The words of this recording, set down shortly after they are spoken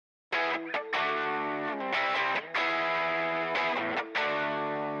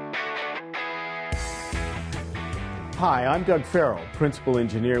Hi, I'm Doug Ferrell, Principal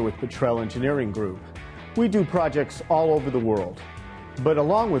Engineer with Patrell Engineering Group. We do projects all over the world. But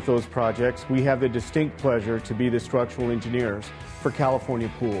along with those projects, we have the distinct pleasure to be the structural engineers for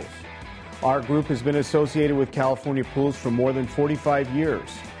California pools. Our group has been associated with California pools for more than 45 years.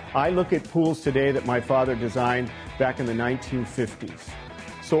 I look at pools today that my father designed back in the 1950s.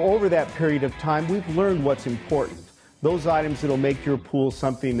 So over that period of time, we've learned what's important. Those items that will make your pool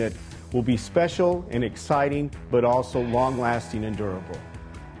something that will be special and exciting, but also long-lasting and durable.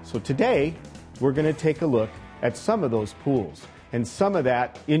 So today, we're going to take a look at some of those pools and some of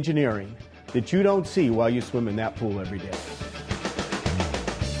that engineering that you don't see while you swim in that pool every day.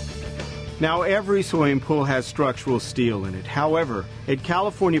 Now, every swimming pool has structural steel in it. However, at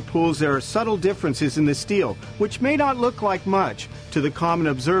California pools, there are subtle differences in the steel, which may not look like much to the common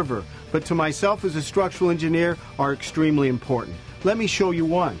observer, but to myself as a structural engineer are extremely important. Let me show you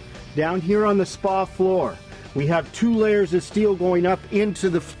one. Down here on the spa floor, we have 2 layers of steel going up into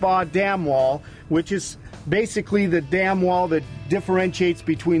the spa dam wall, which is basically the dam wall that differentiates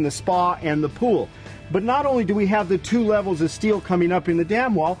between the spa and the pool. But not only do we have the 2 levels of steel coming up in the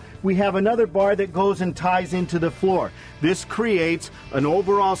dam wall, we have another bar that goes and ties into the floor. This creates an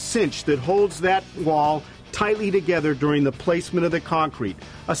overall cinch that holds that wall tightly together during the placement of the concrete.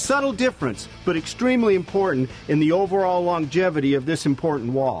 A subtle difference, but extremely important in the overall longevity of this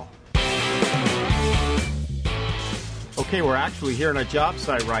important wall. Okay, we're actually here on a job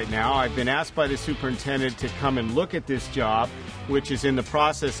site right now. I've been asked by the superintendent to come and look at this job, which is in the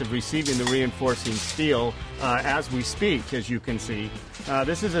process of receiving the reinforcing steel as we speak, as you can see.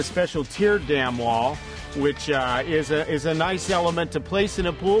 This is a special tiered dam wall, which is a nice element to place in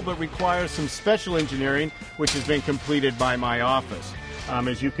a pool, but requires some special engineering, which has been completed by my office.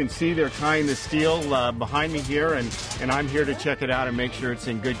 As you can see, they're tying the steel behind me here, and I'm here to check it out and make sure it's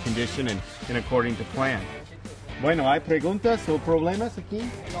in good condition and according to plan. Bueno, ¿hay preguntas o problemas aquí?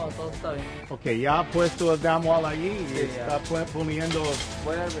 No, todo está bien. Ok, ya ha puesto el dam wall allí y Sí, está poniendo...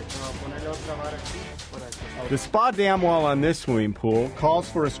 Voy a ponerle otra vara aquí, por aquí. The spa dam wall on this swimming pool calls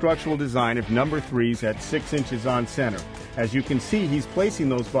for a structural design of number 3s at 6 inches on center. As you can see, he's placing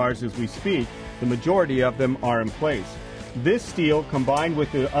those bars as we speak. The majority of them are in place. This steel, combined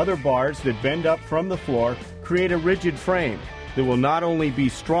with the other bars that bend up from the floor, create a rigid frame that will not only be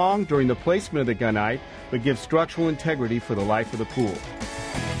strong during the placement of the gunite, but give structural integrity for the life of the pool.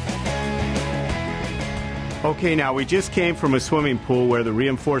 Okay, now we just came from a swimming pool where the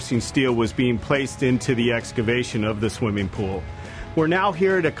reinforcing steel was being placed into the excavation of the swimming pool. We're now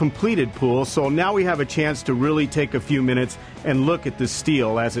here at a completed pool, so now we have a chance to really take a few minutes and look at the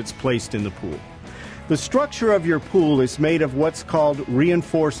steel as it's placed in the pool. The structure of your pool is made of what's called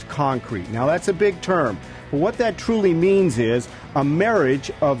reinforced concrete. Now that's a big term, but what that truly means is a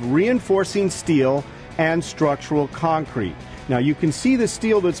marriage of reinforcing steel and structural concrete. Now you can see the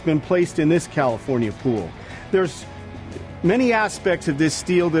steel that's been placed in this California pool. There's many aspects of this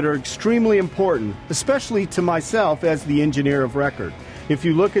steel that are extremely important, especially to myself as the engineer of record. If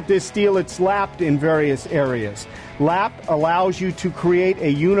you look at this steel, it's lapped in various areas. Lap allows you to create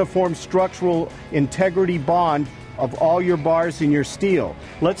a uniform structural integrity bond of all your bars in your steel.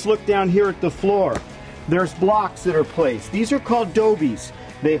 Let's look down here at the floor. There's blocks that are placed. These are called dobies.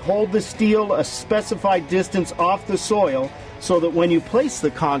 They hold the steel a specified distance off the soil so that when you place the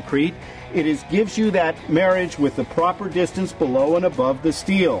concrete, it gives you that marriage with the proper distance below and above the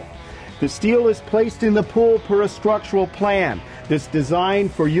steel. The steel is placed in the pool per a structural plan that's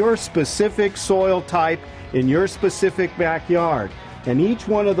designed for your specific soil type in your specific backyard. And each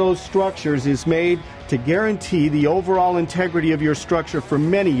one of those structures is made to guarantee the overall integrity of your structure for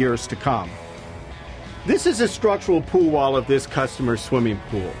many years to come. This is a structural pool wall of this customer's swimming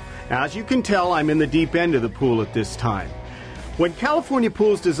pool. As you can tell, I'm in the deep end of the pool at this time. When California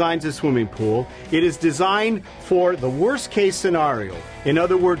Pools designs a swimming pool, it is designed for the worst case scenario. In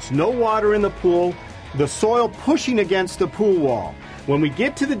other words, no water in the pool, the soil pushing against the pool wall. When we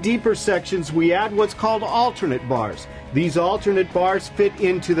get to the deeper sections, we add what's called alternate bars. These alternate bars fit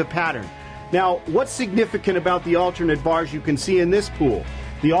into the pattern. Now, what's significant about the alternate bars you can see in this pool?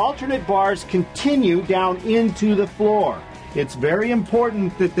 The alternate bars continue down into the floor. It's very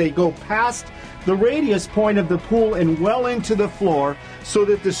important that they go past the radius point of the pool and well into the floor so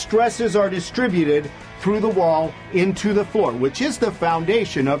that the stresses are distributed through the wall into the floor, which is the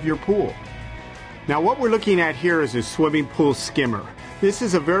foundation of your pool. Now what we're looking at here is a swimming pool skimmer. This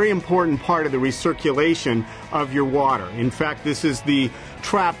is a very important part of the recirculation of your water. In fact, this is the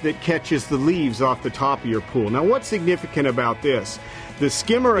trap that catches the leaves off the top of your pool. Now what's significant about this? The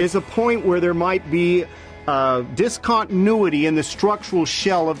skimmer is a point where there might be discontinuity in the structural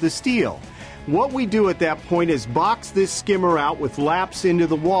shell of the steel. What we do at that point is box this skimmer out with laps into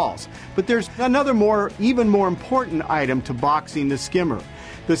the walls. But there's another even more important item to boxing the skimmer.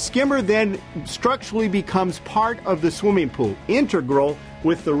 The skimmer then structurally becomes part of the swimming pool, integral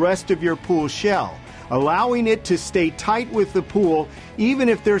with the rest of your pool shell, allowing it to stay tight with the pool even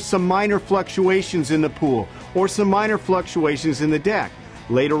if there's some minor fluctuations in the pool or some minor fluctuations in the deck.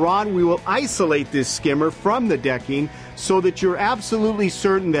 Later on, we will isolate this skimmer from the decking so that you're absolutely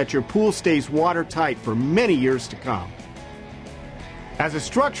certain that your pool stays watertight for many years to come. As a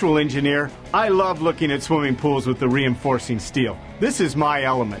structural engineer, I love looking at swimming pools with the reinforcing steel. This is my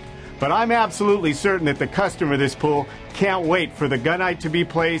element. But I'm absolutely certain that the customer of this pool can't wait for the gunite to be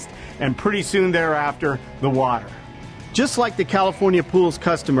placed and pretty soon thereafter, the water. Just like the California Pool's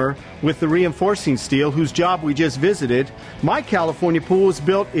customer with the reinforcing steel whose job we just visited, my California pool was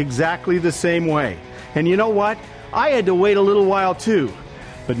built exactly the same way. And you know what? I had to wait a little while too.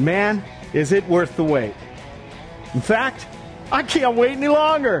 But man, is it worth the wait. In fact, I can't wait any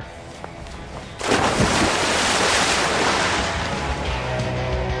longer.